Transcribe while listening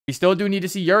We still do need to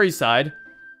see Yuri's side.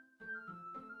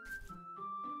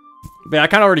 But yeah, I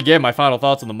kind of already gave my final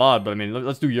thoughts on the mod, but I mean,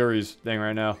 let's do Yuri's thing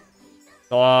right now.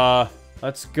 So,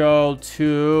 let's go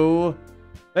to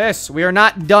this. We are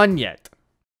not done yet.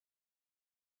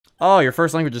 Oh, your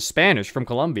first language is Spanish from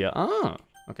Colombia. Oh,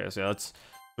 okay, so there's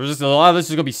just a lot of this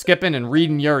is gonna be skipping and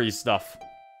reading Yuri's stuff.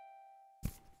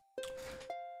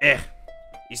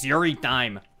 It's Yuri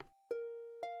time.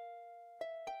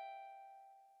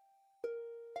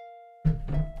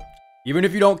 Even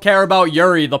if you don't care about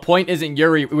Yuri, the point isn't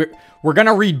Yuri. We're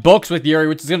gonna read books with Yuri,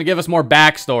 which is gonna give us more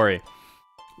backstory.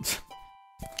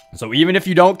 So even if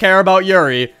you don't care about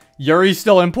Yuri, Yuri's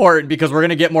still important because we're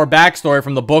gonna get more backstory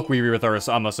from the book we read with her,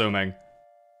 I'm assuming.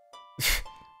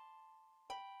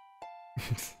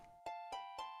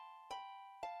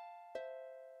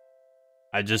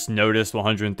 I just noticed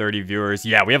 130 viewers.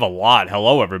 Yeah, we have a lot.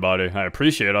 Hello, everybody. I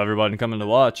appreciate everybody coming to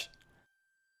watch.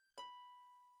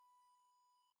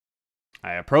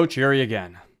 I approach Yuri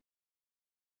again.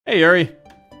 Hey, Yuri.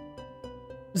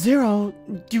 Zero,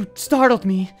 you startled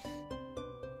me.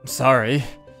 Sorry.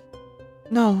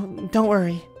 No, don't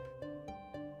worry.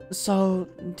 So,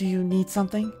 do you need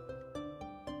something?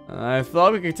 I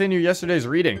thought we could continue yesterday's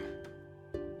reading.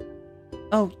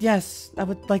 Oh, yes, I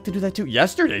would like to do that too.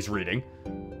 Yesterday's reading?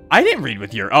 I didn't read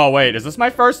with Yuri. Oh, wait, is this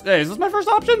my first? Hey, is this my first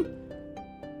option?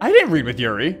 I didn't read with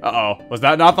Yuri. Uh-oh. Was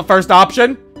that not the first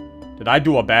option? Did I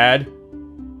do a bad?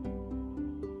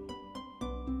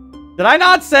 Did I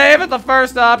not save it the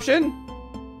first option?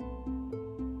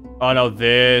 Oh, no,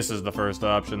 this is the first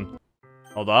option.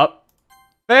 Hold up.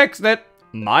 Fixed it.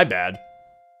 My bad.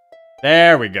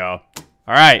 There we go.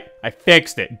 Alright, I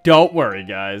fixed it. Don't worry,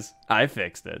 guys. I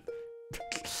fixed it.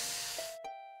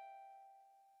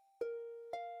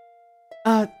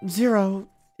 Zero,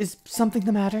 is something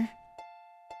the matter?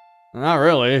 Not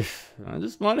really. I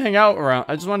just want to hang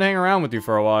around with you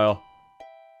for a while.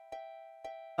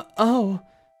 Oh,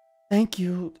 thank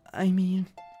you. I mean...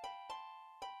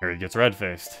 Here he gets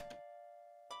red-faced.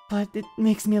 But it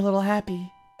makes me a little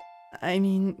happy. I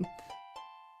mean...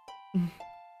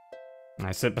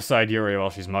 I sit beside Yuri while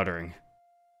she's muttering.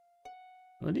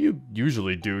 What do you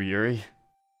usually do, Yuri?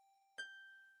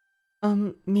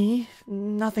 Me?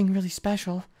 Nothing really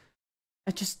special.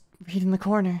 I just read in the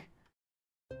corner.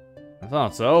 I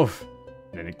thought so.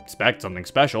 Didn't expect something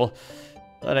special.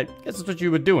 But I guess that's what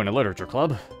you would do in a literature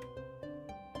club.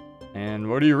 And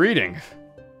what are you reading?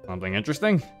 Something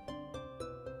interesting?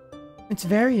 It's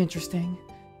very interesting.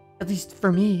 At least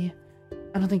for me.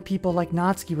 I don't think people like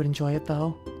Natsuki would enjoy it,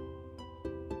 though.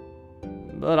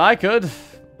 But I could.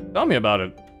 Tell me about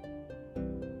it.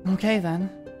 Okay,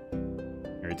 then.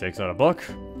 Here he takes out a book.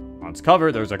 On its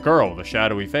cover, there's a girl with a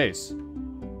shadowy face.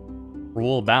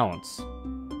 Rule Balance.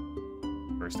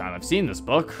 First time I've seen this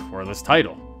book, or this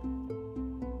title.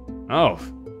 Oh,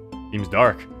 seems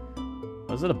dark.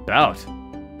 What's it about?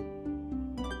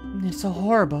 It's a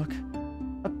horror book.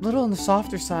 A little on the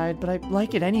softer side, but I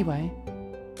like it anyway.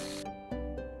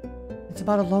 It's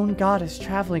about a lone goddess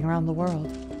traveling around the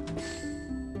world.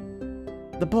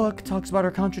 The book talks about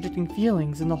her contradicting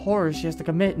feelings and the horrors she has to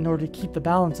commit in order to keep the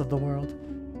balance of the world,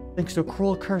 thanks to a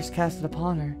cruel curse casted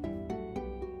upon her.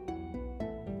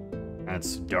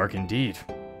 That's dark indeed.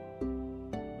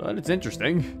 But it's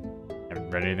interesting. I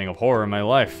haven't read anything of horror in my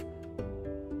life.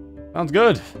 Sounds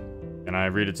good. Can I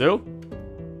read it too?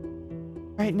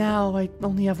 Right now, I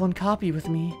only have one copy with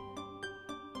me.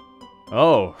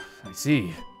 Oh, I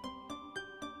see.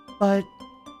 But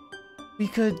we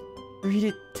could read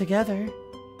it together.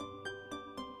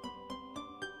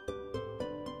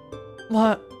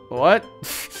 What? What?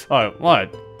 Oh,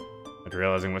 what? After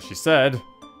realizing what she said,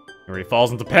 Yuri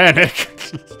falls into panic.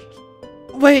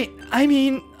 Wait, I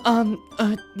mean,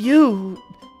 you...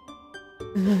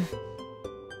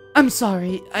 I'm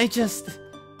sorry, I just...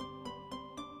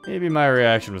 Maybe my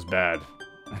reaction was bad.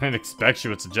 I didn't expect she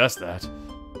would suggest that.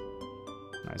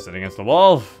 I sit against the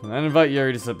wall, and then invite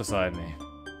Yuri to sit beside me.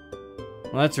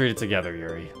 Let's read it together,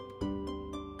 Yuri.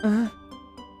 Yuri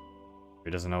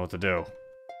doesn't know what to do.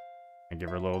 I give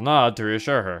her a little nod to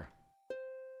reassure her.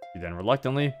 She then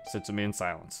reluctantly sits with me in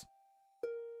silence.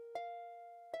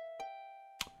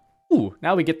 Ooh,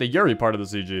 now we get the Yuri part of the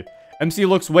CG. MC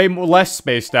looks way less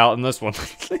spaced out in this one.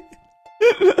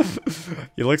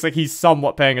 He looks like he's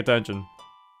somewhat paying attention.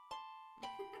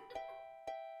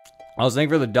 I was thinking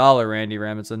for the dollar, Randy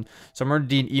Ramison. Someone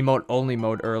did emote only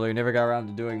mode earlier. Never got around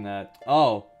to doing that.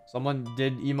 Oh, someone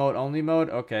did emote only mode?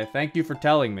 Okay, thank you for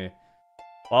telling me.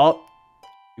 Well,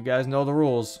 you guys know the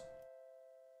rules.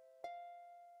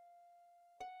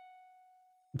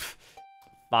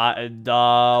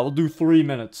 We'll do 3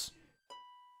 minutes.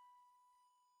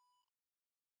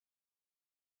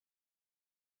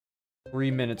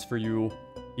 3 minutes for you,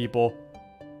 people.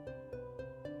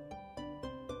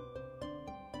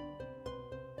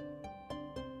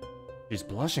 She's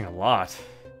blushing a lot.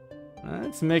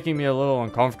 That's making me a little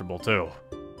uncomfortable, too.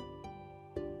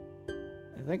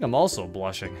 I think I'm also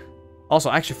blushing. Also,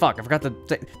 actually, fuck, I forgot to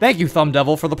say, thank you, Thumb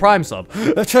Devil, for the Prime sub.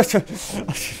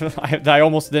 I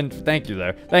almost didn't thank you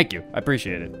there. Thank you, I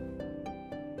appreciate it.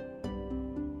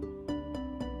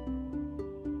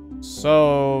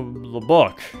 So, the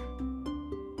book.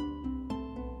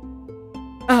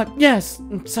 Yes,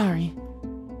 I'm sorry.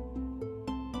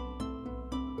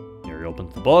 Yuri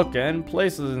opens the book and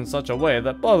places it in such a way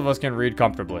that both of us can read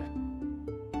comfortably.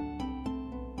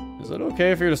 Is it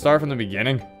okay for you to start from the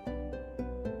beginning?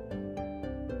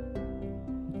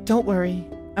 Don't worry,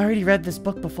 I already read this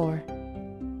book before.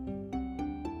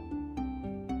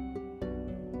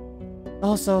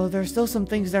 Also, there are still some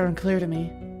things that are unclear to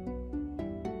me.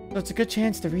 So it's a good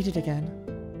chance to read it again.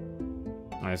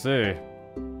 I see.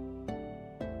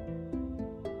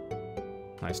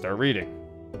 I start reading.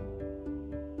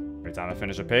 Every time I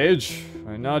finish a page,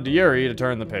 I nod to Yuri to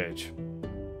turn the page. A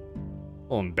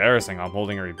little embarrassing I'm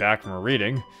holding Yuri back from her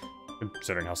reading,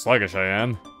 considering how sluggish I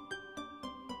am.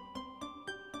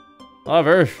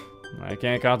 However, I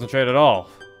can't concentrate at all.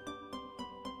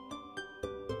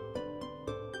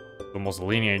 She's almost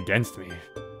leaning against me.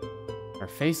 Her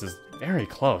face is very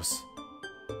close.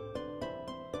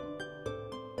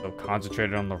 So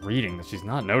concentrated on the reading that she's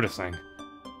not noticing.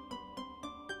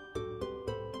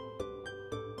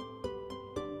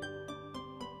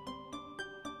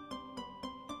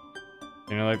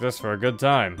 Like this for a good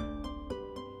time.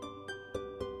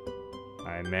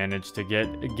 I managed to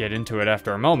get into it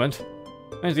after a moment.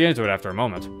 The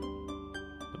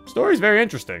story's very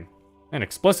interesting and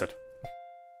explicit.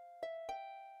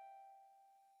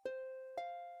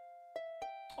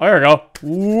 Oh, there we go.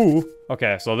 Ooh.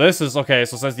 Okay, so this is okay.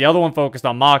 So since the other one focused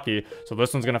on Maki, so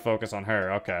this one's gonna focus on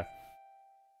her. Okay.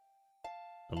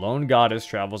 The lone goddess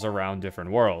travels around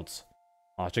different worlds,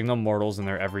 watching the mortals in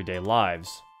their everyday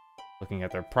lives. Looking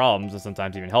at their problems and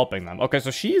sometimes even helping them. Okay,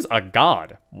 so she's a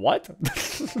god. What?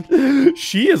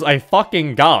 She is a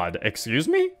fucking god. Excuse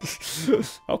me?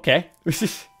 Okay.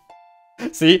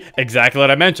 See? Exactly what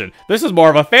I mentioned. This is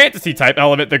more of a fantasy type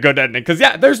element than good ending. Because,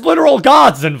 yeah, there's literal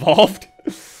gods involved.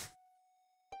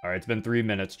 Alright, it's been 3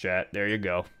 minutes, chat. There you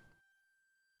go.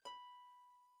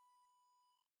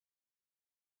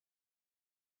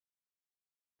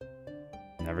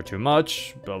 Never too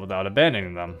much, but without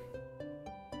abandoning them.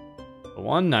 But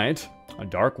one night, a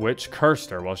dark witch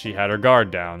cursed her while she had her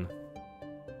guard down.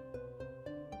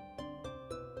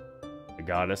 The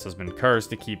goddess has been cursed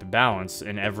to keep balance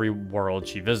in every world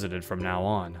she visited from now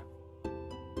on.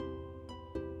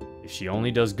 If she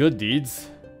only does good deeds,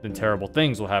 then terrible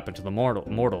things will happen to the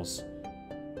mortals.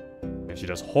 If she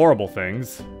does horrible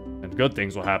things, then good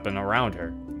things will happen around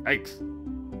her. Yikes.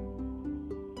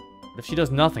 But if she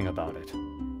does nothing about it,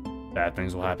 bad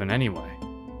things will happen anyway.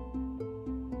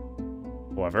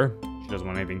 However, she doesn't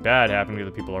want anything bad happening to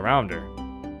the people around her,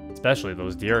 especially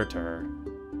those dear to her.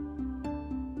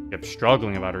 She kept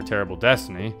struggling about her terrible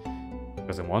destiny,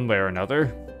 because in one way or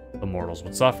another, the mortals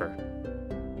would suffer.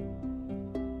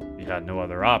 She had no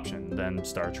other option than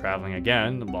start traveling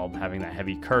again while having that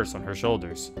heavy curse on her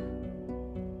shoulders,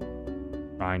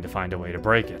 trying to find a way to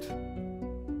break it.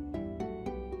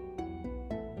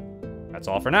 That's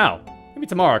all for now. Maybe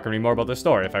tomorrow I can read more about this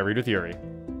story if I read with Yuri.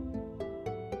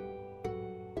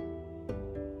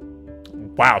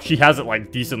 Wow, she has it,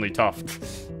 like, decently tough.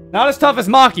 Not as tough as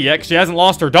Maki yet, 'cause she hasn't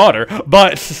lost her daughter,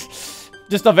 but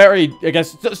just a very, I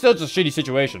guess, still just a shitty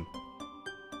situation.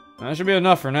 That should be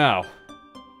enough for now.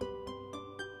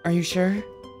 Are you sure?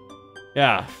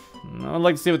 Yeah, I'd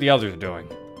like to see what the others are doing.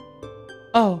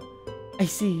 Oh, I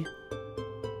see.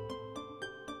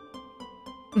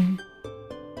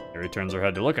 Yuri turns her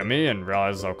head to look at me and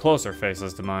realizes how close her face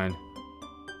is to mine.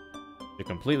 She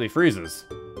completely freezes,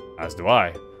 as do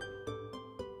I.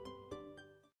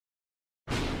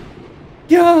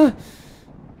 Yeah!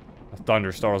 The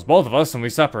thunder startles both of us and we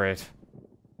separate.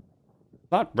 It's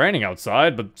not raining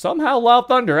outside, but somehow loud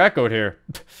thunder echoed here.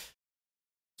 This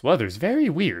weather's very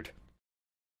weird.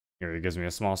 Yuri gives me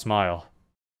a small smile.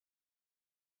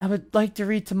 I would like to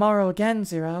read tomorrow again,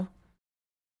 Zero.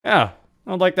 Yeah,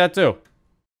 I'd like that too.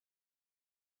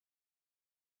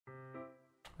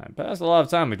 I passed a lot of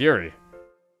time with Yuri.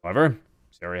 However,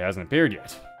 Yuri hasn't appeared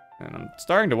yet, and I'm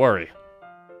starting to worry.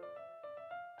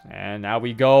 And now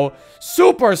we go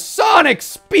supersonic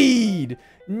speed!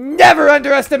 Never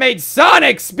underestimate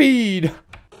sonic speed!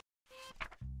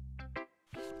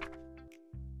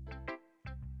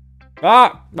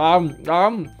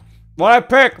 What I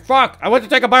pick? Fuck! I went to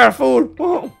take a bite of food!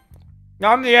 Oh,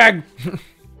 I'm the egg!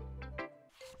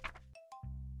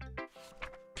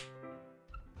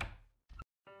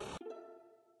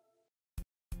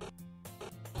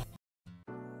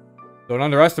 Don't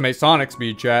underestimate Sonic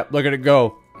speed, chat. Look at it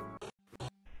go.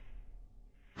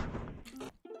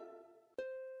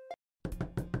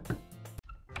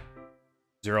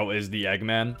 Zero is the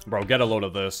Eggman. Bro, get a load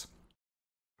of this.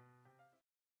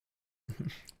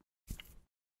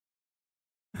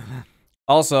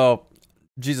 Also,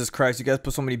 Jesus Christ, you guys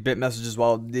put so many bit messages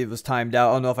while it was timed out.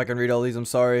 I don't know if I can read all these, I'm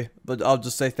sorry. But I'll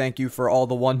just say thank you for all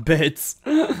the 1 bits.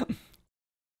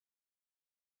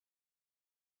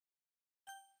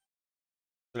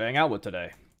 To hang out with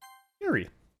today. Yuri.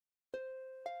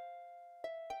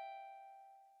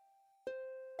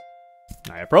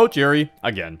 I approach Yuri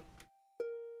again.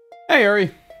 Hey,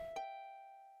 Yuri.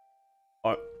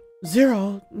 What?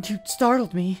 Zero, you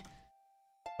startled me.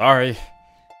 Sorry.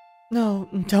 No,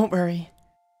 don't worry.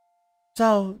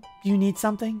 So, you need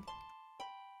something?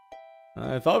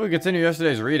 I thought we'd continue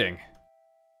yesterday's reading.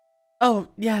 Oh,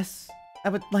 yes. I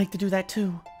would like to do that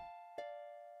too.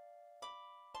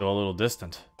 Still a little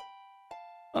distant.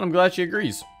 But I'm glad she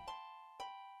agrees.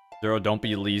 Zero, don't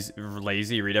be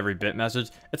lazy, read every bit message.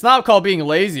 It's not called being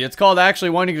lazy, it's called actually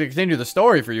wanting to continue the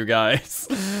story for you guys.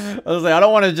 I was like, I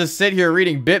don't want to just sit here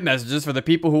reading bit messages for the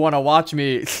people who want to watch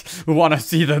me, who want to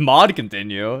see the mod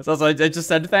continue. So I just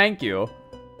said thank you.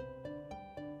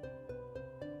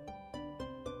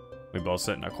 We both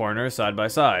sit in a corner, side by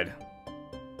side.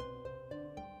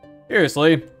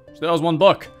 Seriously, still has 1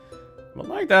 book. I'd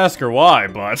like to ask her why,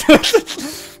 but...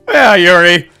 Yeah,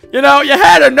 Yuri. You know, you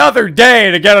had another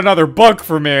day to get another book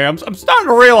for me. I'm starting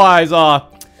to realize,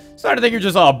 starting to think you're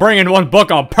just, bringing 1 book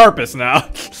on purpose now.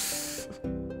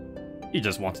 He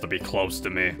just wants to be close to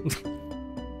me.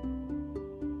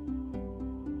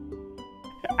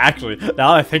 Actually, now that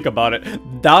I think about it,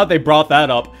 now that they brought that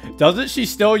up, doesn't she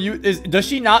still use, does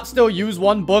she not still use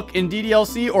 1 book in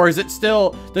DDLC, or is it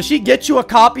still, does she get you a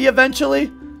copy eventually?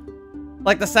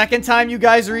 Like the second time you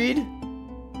guys read?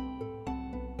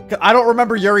 I don't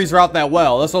remember Yuri's route that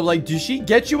well. That's what I'm like, does she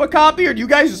get you a copy, or do you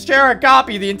guys share a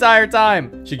copy the entire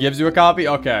time? She gives you a copy?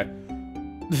 Okay.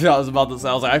 I was about to say,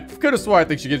 I was like, I could have swore I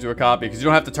think she gives you a copy, because you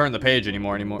don't have to turn the page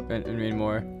anymore.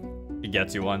 She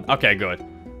gets you one. Okay, good.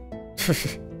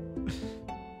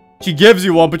 She gives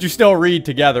you one, but you still read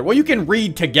together. Well, you can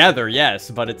read together, yes,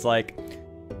 but it's like,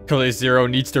 clearly Zero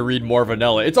needs to read more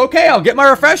vanilla. It's okay, I'll get my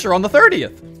refresher on the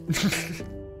 30th.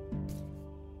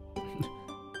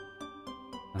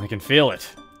 I can feel it.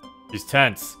 She's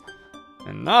tense.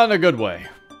 And not in a good way.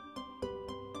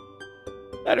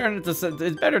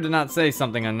 It's better to not say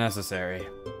something unnecessary.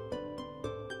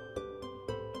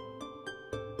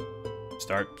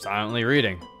 Start silently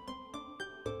reading.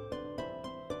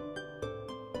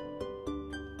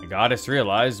 The goddess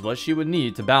realized what she would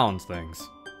need to balance things.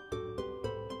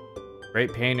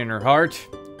 Great pain in her heart,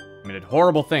 committed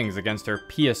horrible things against her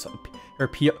pious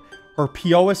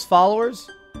followers.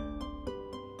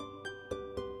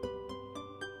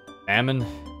 Famine,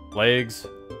 plagues,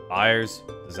 fires,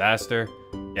 disaster,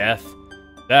 death,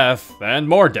 and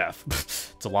more death.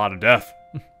 It's a lot of death.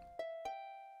 With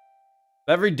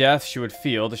every death, she would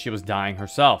feel that she was dying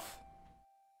herself.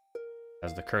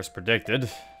 As the curse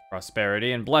predicted,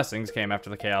 prosperity and blessings came after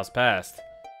the chaos passed.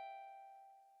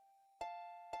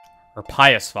 Her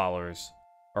pious followers,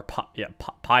 or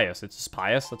pious, it's just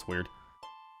pious? That's weird.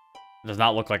 It does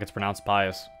not look like it's pronounced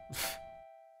pious.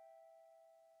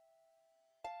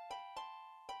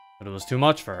 But it was too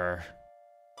much for her.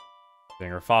 Seeing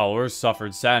her followers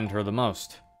suffered saddened her the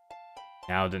most.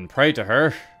 Now didn't pray to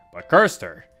her, but cursed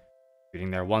her, treating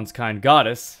their once kind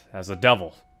goddess as a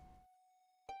devil.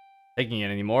 Taking it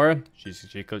anymore,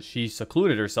 she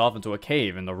secluded herself into a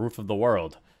cave in the roof of the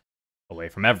world, away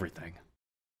from everything.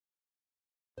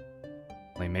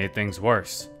 Only made things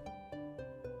worse.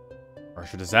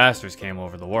 Harsher disasters came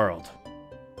over the world.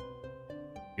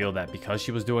 I feel that because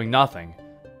she was doing nothing,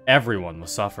 everyone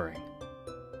was suffering.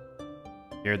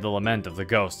 Heard the lament of the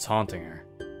ghosts haunting her.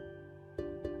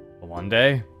 But one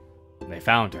day, they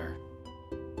found her.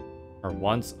 Her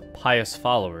once pious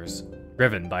followers,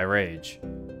 driven by rage.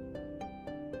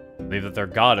 Believed that their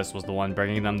goddess was the one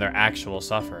bringing them their actual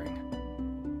suffering.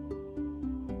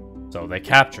 So they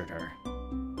captured her.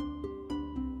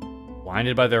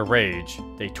 Blinded by their rage,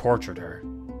 they tortured her.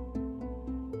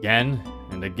 Again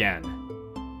and again.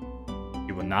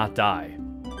 She would not die.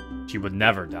 She would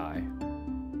never die.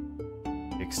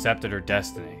 She accepted her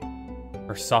destiny,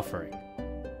 her suffering.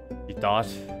 She thought,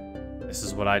 this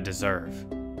is what I deserve.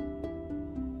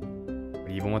 But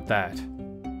even with that,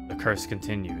 the curse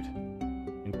continued.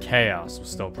 and chaos was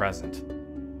still present.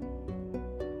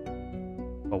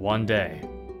 But one day,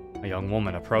 a young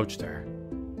woman approached her.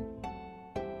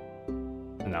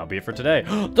 And that'll be it for today.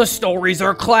 The stories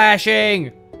are clashing!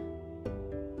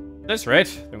 At this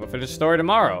rate, then we'll finish the story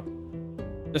tomorrow.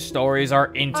 The stories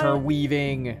are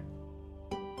interweaving.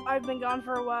 I've been gone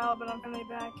for a while, but I'm finally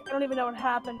back. I don't even know what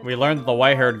happened. We learned that the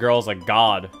white-haired girl's a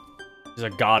god. She's a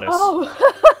goddess. Oh.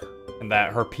 And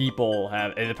that her people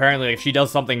have... And apparently, if she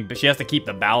does something... She has to keep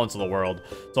the balance of the world.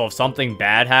 So if something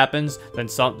bad happens, then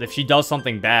if she does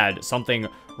something bad, something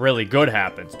really good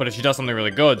happens. But if she does something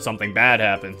really good, something bad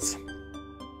happens.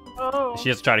 Oh. She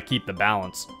has to try to keep the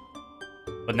balance.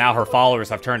 But now her followers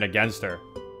have turned against her.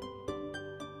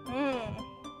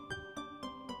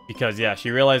 Because, yeah,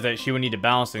 she realized that she would need to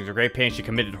balance things. Her great pain, she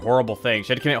committed horrible things.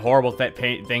 She had to commit horrible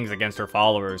things against her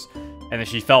followers. And then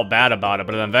she felt bad about it.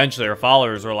 But then eventually her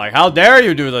followers were like, how dare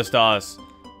you do this to us?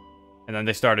 And then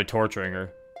they started torturing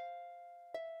her.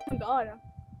 Oh, God.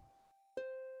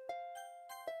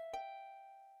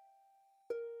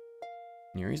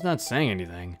 Yuri's not saying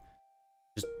anything.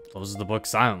 Just closes the book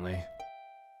silently.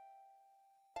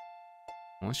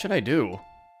 What should I do?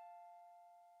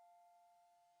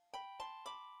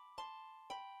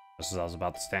 Just as I was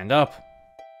about to stand up,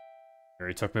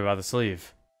 Yuri took me by the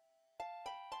sleeve.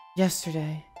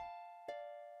 Yesterday,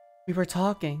 we were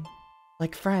talking,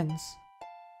 like friends.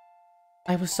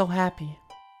 I was so happy.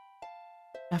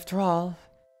 After all,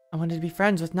 I wanted to be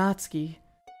friends with Natsuki,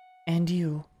 and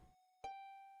you.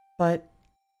 But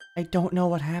I don't know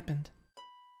what happened.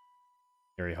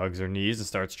 Yuri hugs her knees and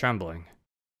starts trembling.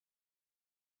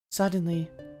 Suddenly,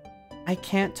 I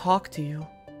can't talk to you.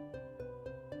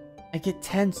 I get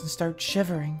tense and start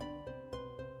shivering.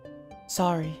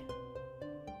 Sorry.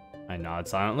 I nod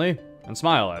silently and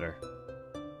smile at her.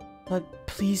 But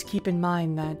please keep in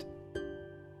mind that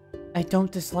I don't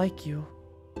dislike you.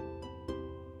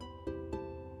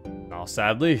 All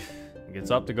sadly,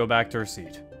 gets up to go back to her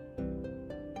seat.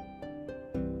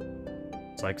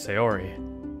 It's like Sayori.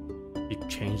 She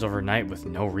changed overnight with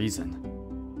no reason.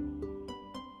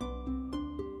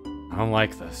 I don't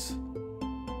like this.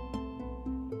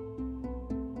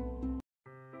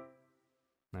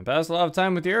 I passed a lot of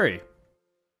time with Yuri.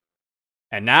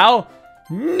 And now,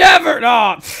 never!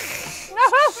 No!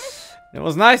 It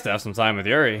was nice to have some time with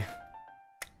Yuri.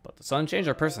 But the sun changed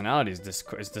her personality is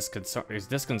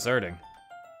disconcerting.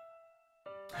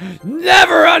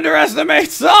 Never underestimate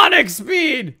Sonic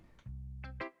speed!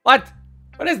 What?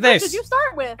 What is What this? did you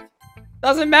start with?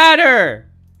 Doesn't matter!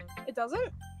 It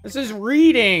doesn't? This is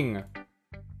reading!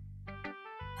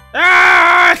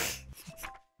 Ah!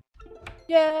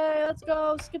 Yay, let's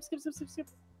go. Skip, skip, skip, skip, skip.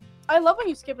 I love when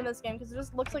you skip in this game because it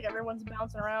just looks like everyone's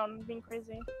bouncing around and being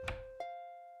crazy.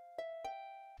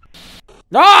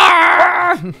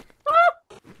 Ah!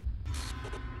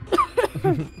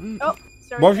 Oh,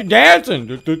 sorry. Why is she dancing?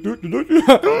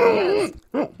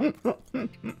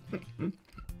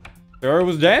 Sarah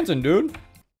was dancing, dude.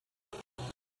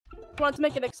 Wanted to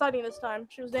make it exciting this time.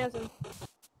 She was dancing.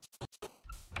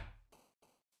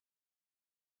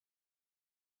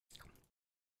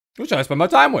 Who should I spend my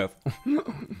time with? Hmm.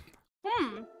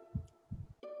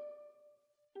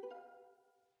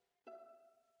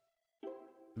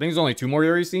 I think there's only 2 more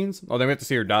Yuri scenes. Oh, then we have to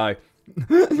see her die.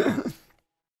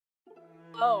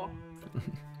 Oh.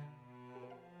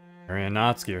 Yuri and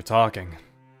Natsuki are talking.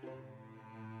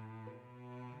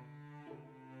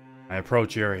 I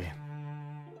approach Yuri.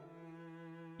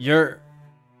 You're...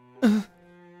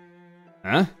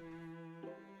 Huh?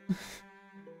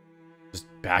 Just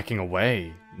backing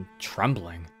away and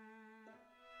trembling.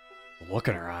 The look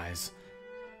in her eyes.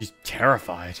 She's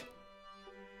terrified.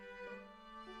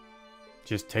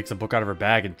 She just takes a book out of her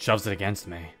bag and shoves it against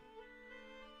me.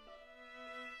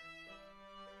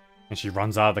 And she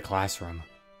runs out of the classroom.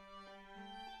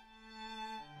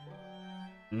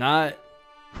 Not...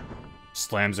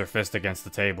 Slams her fist against the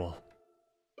table.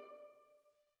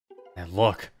 And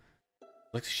look.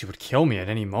 Looks like she would kill me at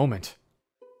any moment.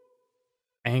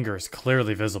 Anger is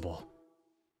clearly visible.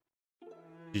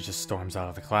 She just storms out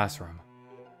of the classroom.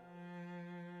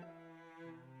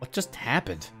 What just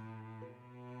happened?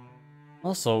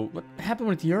 Also, what happened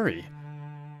with Yuri?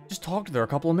 I just talked to her a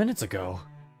couple of minutes ago.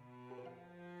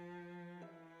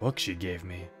 Book she gave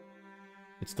me.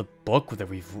 It's the book that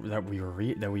we've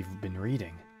been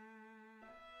reading.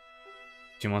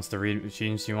 She wants to read.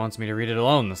 She wants me to read it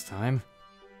alone this time.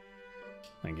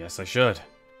 I guess I should.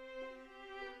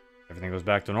 Everything goes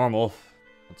back to normal.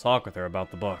 I'll talk with her about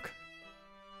the book.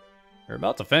 We're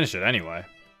about to finish it anyway.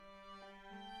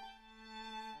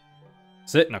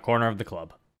 Sit in a corner of the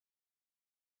club.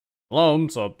 Alone,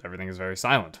 so everything is very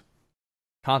silent.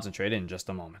 concentrated in just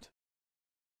a moment.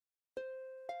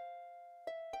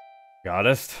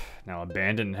 Goddess, now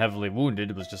abandoned and heavily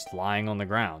wounded, was just lying on the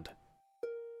ground.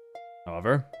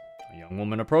 However, a young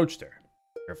woman approached her,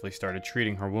 carefully started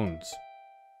treating her wounds.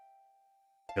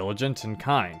 Diligent and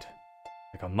kind,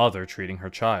 like a mother treating her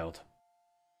child.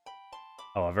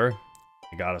 However,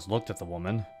 the goddess looked at the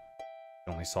woman.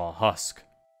 She only saw a husk.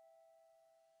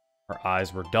 Her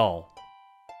eyes were dull,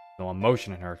 no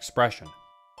emotion in her expression,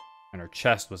 and her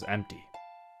chest was empty.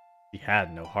 She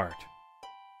had no heart.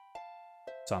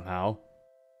 Somehow,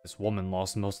 this woman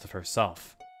lost most of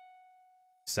herself.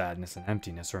 Sadness and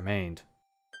emptiness remained.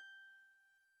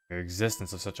 The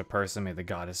existence of such a person made the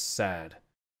goddess sad.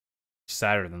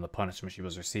 Sadder than the punishment she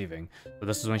was receiving, but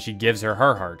this is when she gives her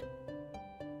heart.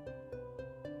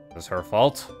 Was her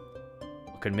fault?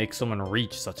 What could make someone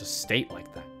reach such a state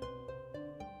like that?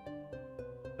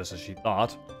 Just as she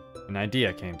thought, an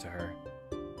idea came to her.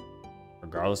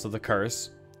 Regardless of the curse,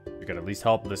 she could at least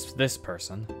help this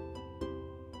person.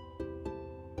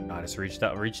 The goddess reached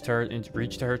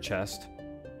to her chest,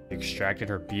 extracted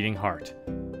her beating heart,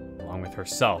 along with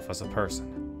herself as a person,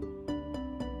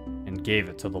 and gave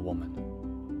it to the woman.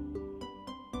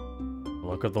 The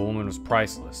look of the woman was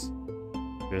priceless.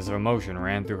 Tears of emotion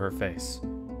ran through her face.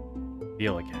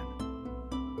 Feel again.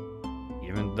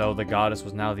 Even though the goddess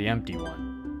was now the empty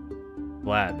one,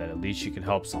 glad that at least she could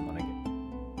help someone again.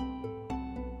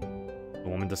 The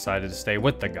woman decided to stay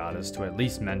with the goddess to at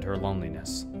least mend her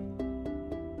loneliness.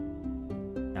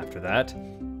 After that,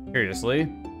 curiously,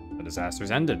 the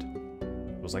disasters ended.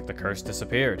 It was like the curse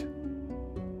disappeared.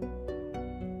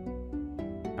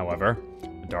 However,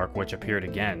 the Dark Witch appeared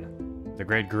again, with a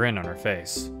great grin on her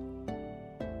face.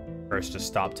 The curse just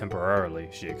stopped temporarily,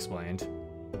 she explained.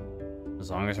 As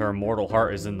long as her immortal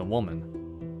heart is in the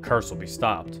woman, the curse will be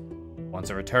stopped. Once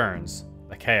it returns,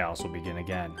 the chaos will begin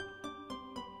again.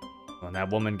 When that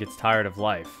woman gets tired of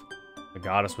life, the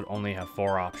goddess would only have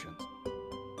 4 options.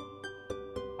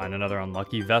 Find another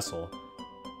unlucky vessel,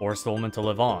 force the woman to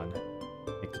live on,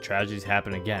 make the tragedies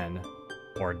happen again,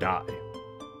 or die.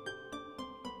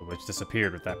 The witch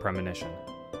disappeared with that premonition.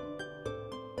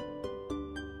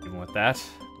 Even with that,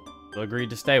 she agreed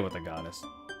to stay with the goddess.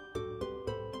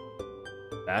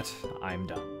 With that, I'm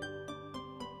done.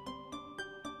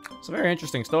 It's a very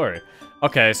interesting story.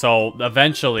 Okay, so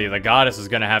eventually the goddess is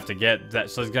gonna have to get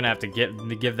that. So she's gonna have to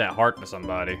give that heart to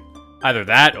somebody. Either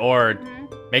that or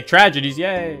make tragedies.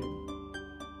 Yay!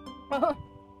 I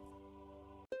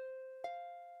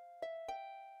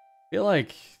feel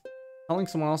like telling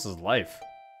someone else's life,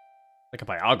 like a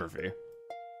biography.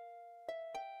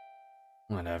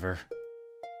 Whatever.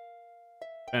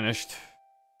 Finished.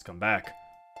 Let's come back.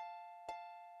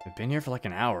 We've been here for like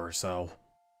an hour or so.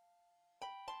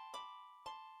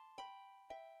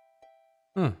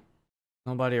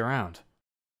 Nobody around.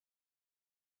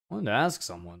 I wanted to ask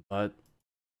someone, but...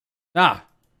 Ah!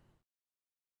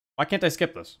 Why can't I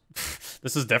skip this?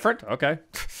 This is different? Okay.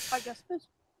 I guess it is.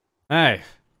 Hey.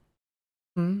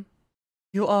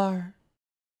 You are...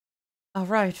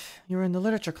 Right, you're in the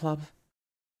literature club.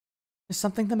 Is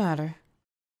something the matter?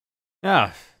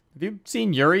 Yeah. Have you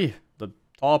seen Yuri? The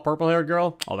tall purple-haired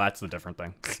girl? Oh, that's the different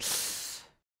thing.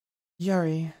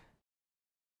 Yuri.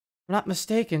 If I'm not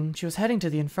mistaken, she was heading to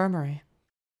the infirmary.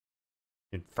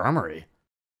 Infirmary?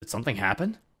 Did something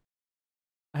happen?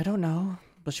 I don't know,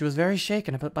 but she was very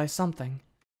shaken a bit by something.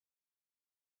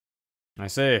 I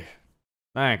see.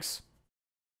 Thanks.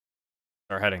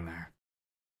 Start heading there.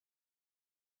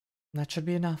 That should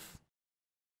be enough.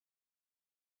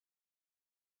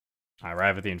 I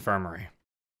arrive at the infirmary.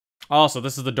 Also,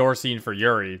 this is the door scene for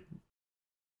Yuri.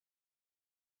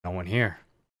 No one here.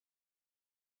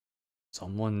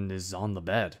 Someone is on the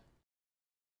bed.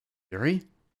 Yuri?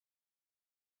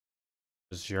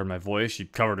 As she heard my voice, she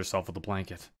covered herself with a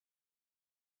blanket.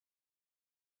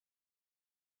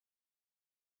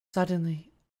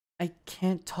 Suddenly, I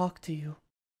can't talk to you.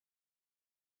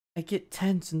 I get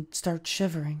tense and start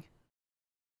shivering.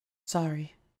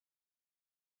 Sorry.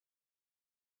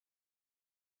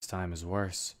 This time is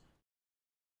worse.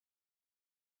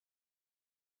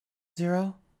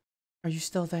 Zero, are you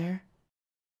still there?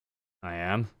 I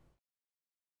am.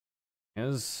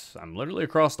 Yes, I'm literally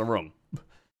across the room.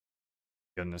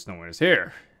 Goodness, no one is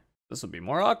here. This would be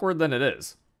more awkward than it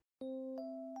is.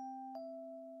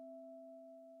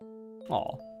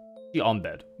 Aw, she on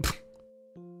bed.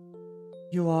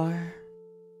 You are...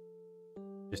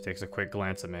 Just takes a quick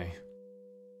glance at me.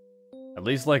 At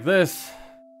least like this,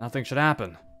 nothing should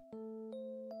happen.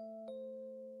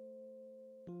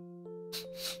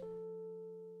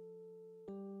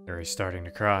 Yuri's starting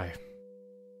to cry.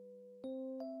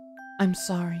 I'm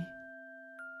sorry.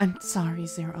 I'm sorry,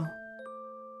 Zero.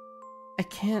 I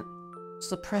can't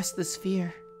suppress this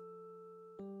fear.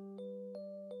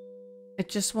 I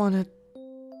just want to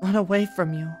run away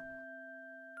from you.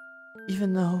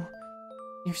 Even though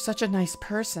you're such a nice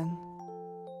person.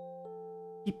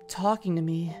 Keep talking to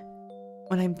me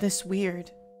when I'm this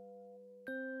weird.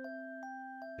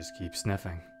 Just keep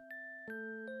sniffing.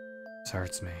 This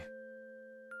hurts me.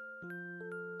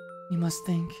 You must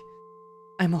think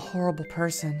I'm a horrible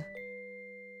person.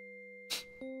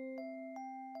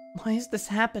 Why is this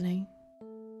happening?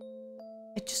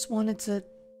 I just wanted to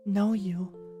know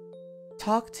you,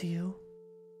 talk to you.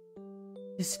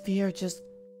 This fear just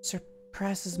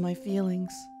suppresses my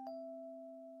feelings.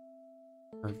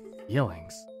 Her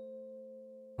feelings?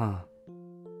 Huh.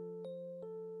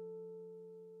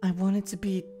 I wanted to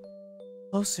be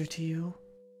closer to you.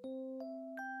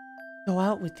 Go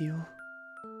out with you.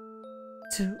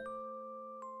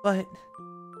 But...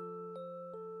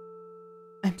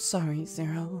 I'm sorry,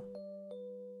 Zero.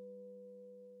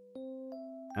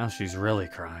 Now she's really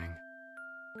crying.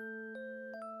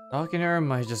 Talking to her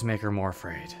might just make her more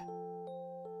afraid.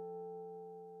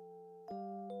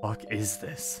 Fuck is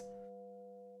this?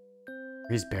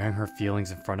 She's bearing her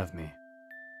feelings in front of me,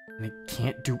 and it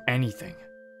can't do anything.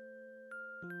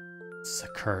 This is a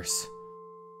curse.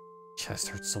 Chest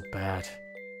hurts so bad.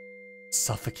 It's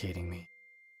suffocating me.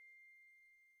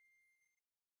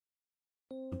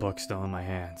 The book's still in my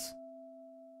hands.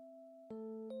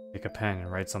 Take a pen and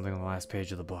write something on the last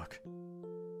page of the book.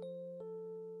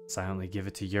 Silently give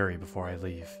it to Yuri before I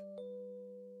leave.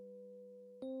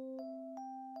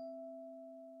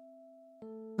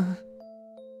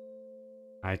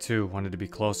 I too wanted to be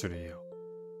closer to you.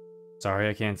 Sorry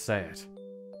I can't say it.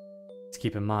 Just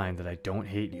keep in mind that I don't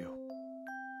hate you.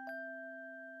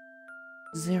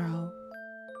 Zero.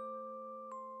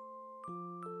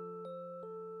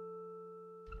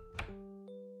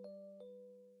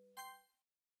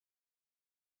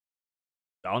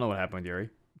 I don't know what happened with Yuri.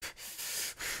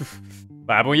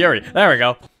 What happened with Yuri? There we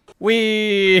go.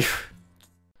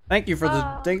 Thank you for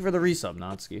the resub,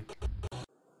 Natsuki.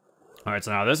 Alright,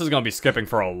 so now this is gonna be skipping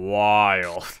for a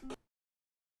while.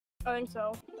 I think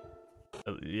so.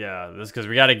 Yeah, this because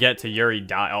we gotta get to Yuri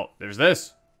die. Oh, there's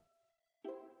this.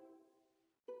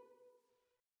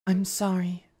 I'm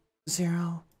sorry,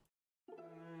 Zero.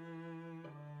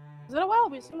 Is it a while?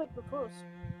 We seem like we're close.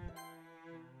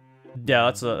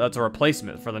 Yeah, that's a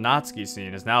replacement for the Natsuki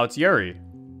scene. Is now it's Yuri.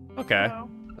 Okay, No.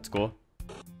 that's cool.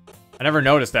 I never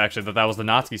noticed actually that was the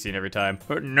Natsuki scene every time.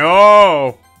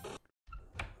 No.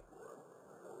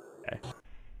 Okay.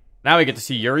 Now we get to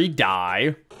see Yuri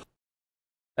die.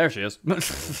 There she is.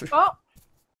 Oh,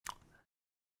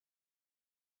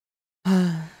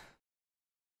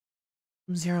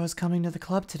 Zero is coming to the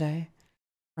club today,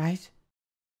 right?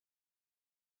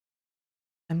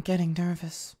 I'm getting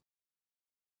nervous.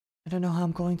 I don't know how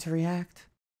I'm going to react.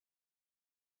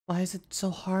 Why is it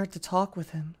so hard to talk with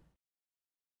him?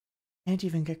 Can't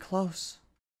even get close.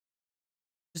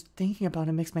 Just thinking about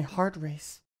it makes my heart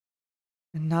race.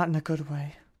 And not in a good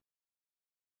way.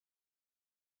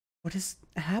 What is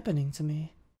happening to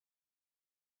me?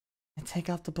 I take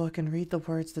out the book and read the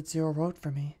words that Zero wrote for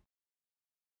me.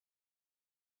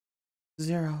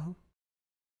 Zero.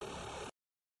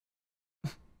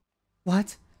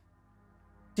 What?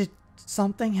 Did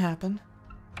something happen?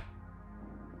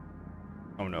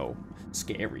 Oh no,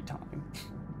 scary time.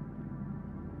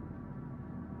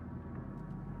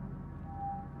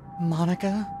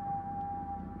 Monica?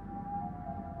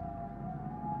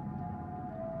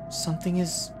 Something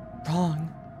is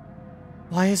wrong.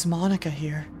 Why is Monica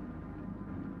here?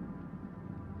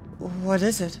 What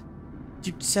is it?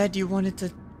 You said you wanted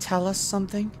to tell us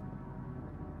something?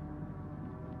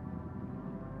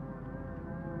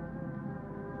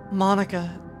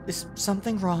 Monica, is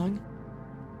something wrong?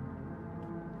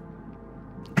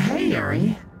 Hey,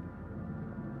 Yuri.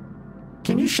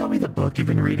 Can you show me the book you've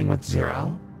been reading with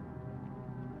Zero?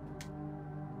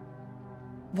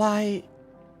 Why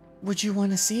would you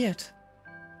want to see it?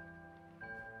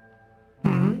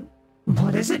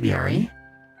 What is it, Yuri?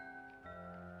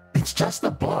 It's just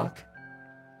a book.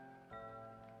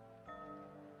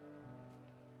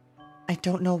 I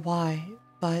don't know why,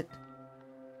 but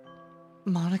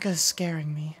Monica is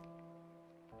scaring me.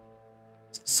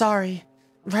 Sorry.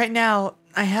 Right now,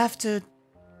 I have to...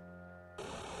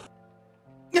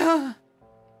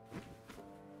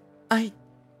 I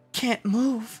can't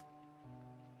move.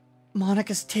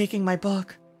 Monica's taking my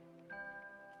book.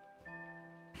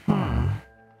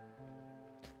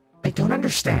 I don't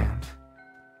understand.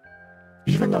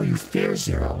 Even though you fear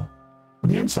Zero, on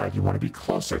the inside you want to be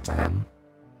closer to him.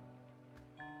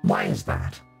 Why is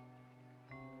that?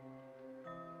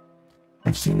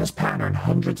 I've seen this pattern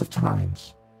hundreds of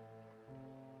times.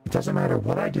 It doesn't matter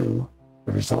what I do,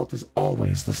 the result is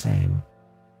always the same.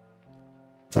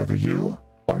 It's either you,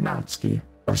 or Natsuki,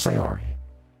 or Sayori.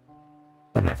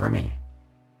 But never me.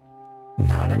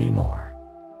 Not anymore.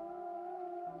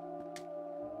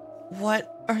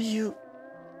 What are you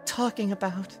talking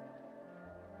about?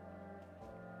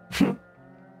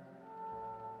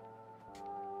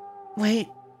 Wait,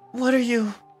 what are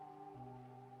you?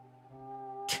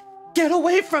 Get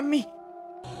away from me!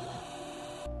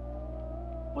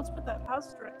 What's with that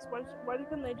asterisk? Why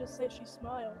didn't they just say she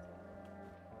smiled?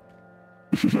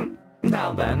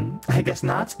 Now then, I guess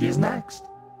Natsuki is next.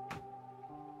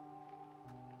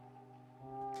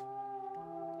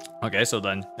 Okay, so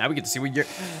then now we get to see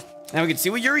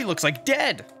what Yuri looks like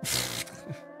dead.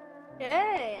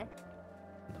 Yay!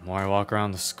 The more I walk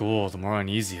around the school, the more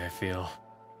uneasy I feel.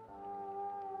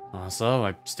 Also,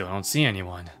 I still don't see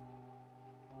anyone.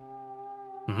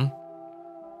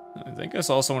 I think I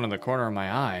saw someone in the corner of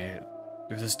my eye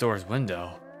through this door's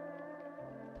window.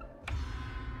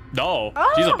 No,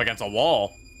 she's up against a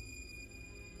wall.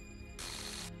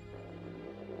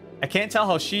 I can't tell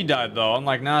how she died though,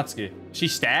 unlike Natsuki. She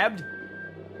stabbed?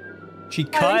 She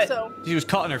cut? I think so. She was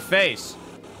cut in her face.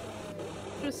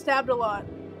 She was stabbed a lot.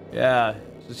 Yeah,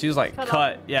 so she was like cut.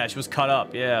 up. Yeah, she was cut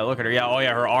up. Yeah, look at her. Yeah, oh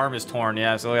yeah, her arm is torn.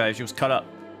 Yeah, so look at that. She was cut up.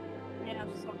 Yeah,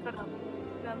 she's all cut up.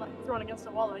 And then like thrown against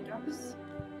the wall, I guess.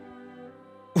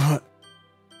 What?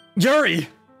 Yuri!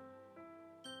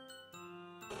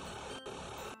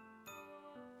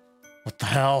 What the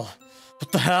hell?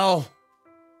 What the hell?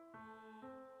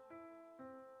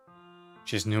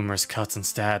 She has numerous cuts and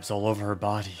stabs all over her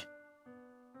body.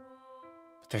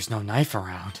 But there's no knife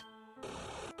around.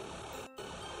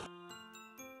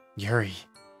 Yuri.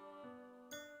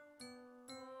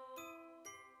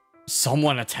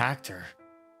 Someone attacked her.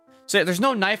 So yeah, there's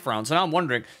no knife around, so now I'm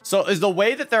wondering, so is the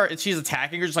way that she's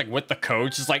attacking her just like with the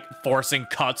code, just like forcing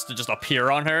cuts to just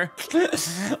appear on her?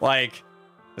 Like,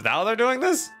 is that how they're doing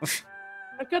this?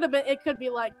 It could be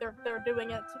like they're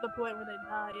doing it to the point where they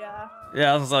die, yeah.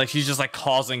 Yeah, it's like she's just like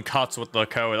causing cuts with the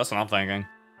code. That's what I'm thinking.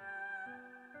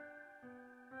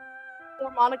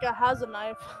 Or Monica has a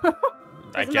knife.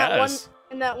 I guess.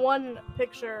 In that one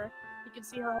picture, you can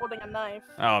see her holding a knife.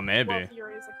 Oh, maybe. While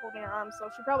Yuri is like holding her arm, so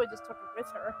she probably just took it with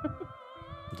her.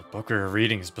 The book we were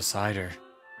reading is beside her.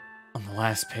 On the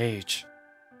last page.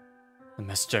 The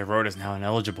message I wrote is now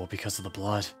ineligible because of the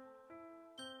blood.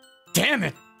 Damn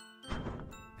it!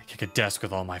 I kick a desk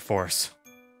with all my force.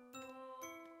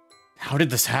 How did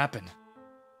this happen?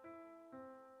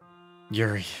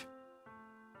 Yuri.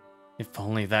 If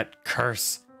only that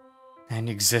curse hadn't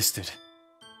existed,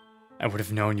 I would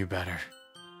have known you better.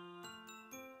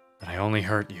 But I only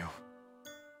hurt you.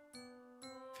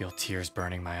 Feel tears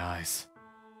burning my eyes.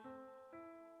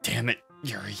 Damn it,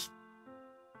 Yuri.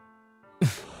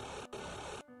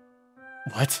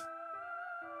 What?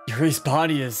 Yuri's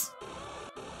body is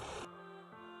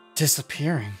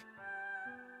disappearing.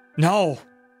 No!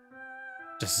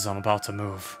 Just as I'm about to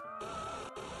move,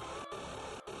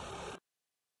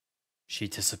 she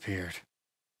disappeared.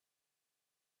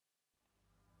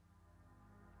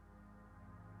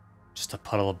 Just a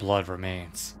puddle of blood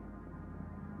remains.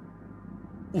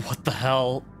 What the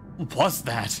hell was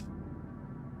that?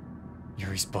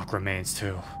 Yuri's book remains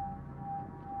too.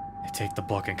 I take the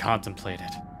book and contemplate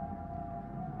it.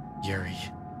 Yuri.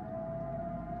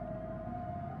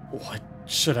 What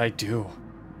should I do?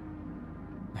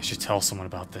 I should tell someone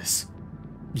about this,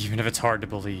 even if it's hard to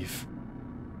believe.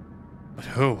 But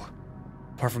who?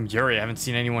 Apart from Yuri, I haven't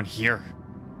seen anyone here.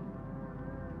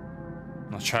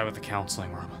 I'll try with the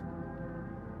counseling room.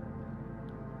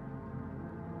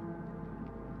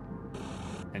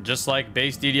 And just like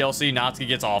base DDLC, Natsuki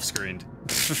gets off-screened.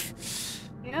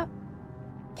 Yeah.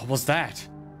 What was that?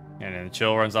 And then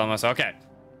Chill runs on us. Okay.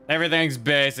 Everything's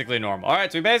basically normal.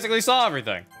 Alright, so we basically saw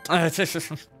everything.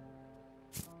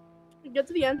 Get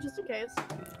to the end just in case.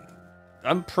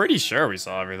 I'm pretty sure we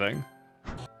saw everything.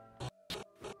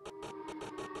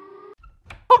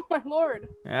 Oh my lord.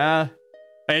 Yeah.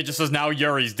 Hey, it just says now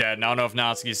Yuri's dead, and I don't know if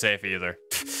Natsuki's safe either.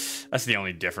 That's the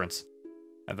only difference,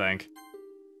 I think.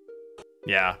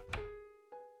 Yeah.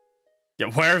 Yeah,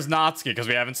 where's Natsuki? Because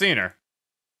we haven't seen her.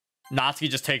 Natsuki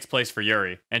just takes place for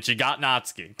Yuri, and she got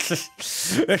Natsuki.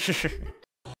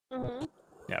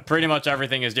 Yeah, pretty much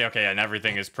everything is... Okay, and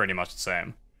everything is pretty much the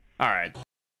same. Alright.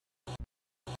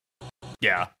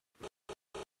 Yeah.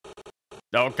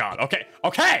 Oh god, okay,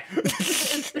 okay!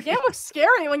 The game looks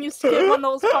scary when you skip on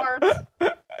those parts.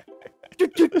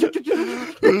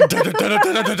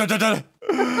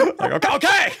 Like,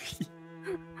 okay!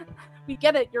 We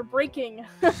get it. You're breaking.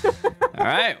 All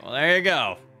right. Well, there you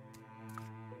go.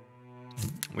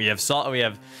 We have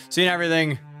seen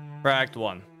everything for Act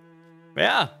 1. But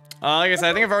yeah, like I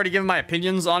said, I think I've already given my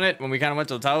opinions on it when we kind of went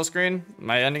to the title screen.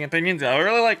 My ending opinions. I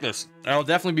really like this. I'll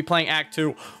definitely be playing Act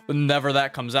 2 whenever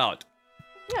that comes out.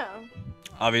 Yeah.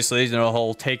 Obviously, you know, the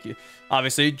whole take.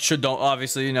 Obviously,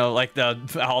 you know, like the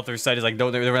author said, is like, they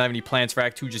don't have any plans for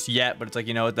Act 2 just yet, but it's like,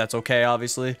 you know, that's okay,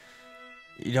 obviously.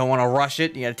 You don't want to rush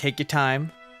it. You got to take your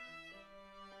time.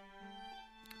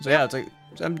 So yeah, it's like,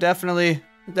 I'm definitely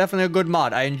a good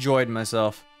mod. I enjoyed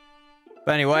myself.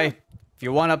 But anyway, if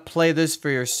you want to play this for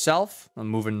yourself, I'm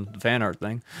moving the fan art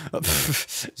thing.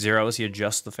 Zeros, he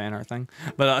adjusts the fan art thing.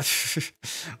 But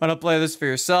want to play this for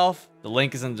yourself? The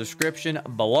link is in the description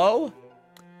below.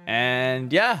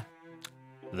 And yeah,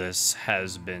 this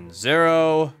has been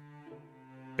Zero.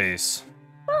 Peace.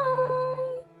 Bye.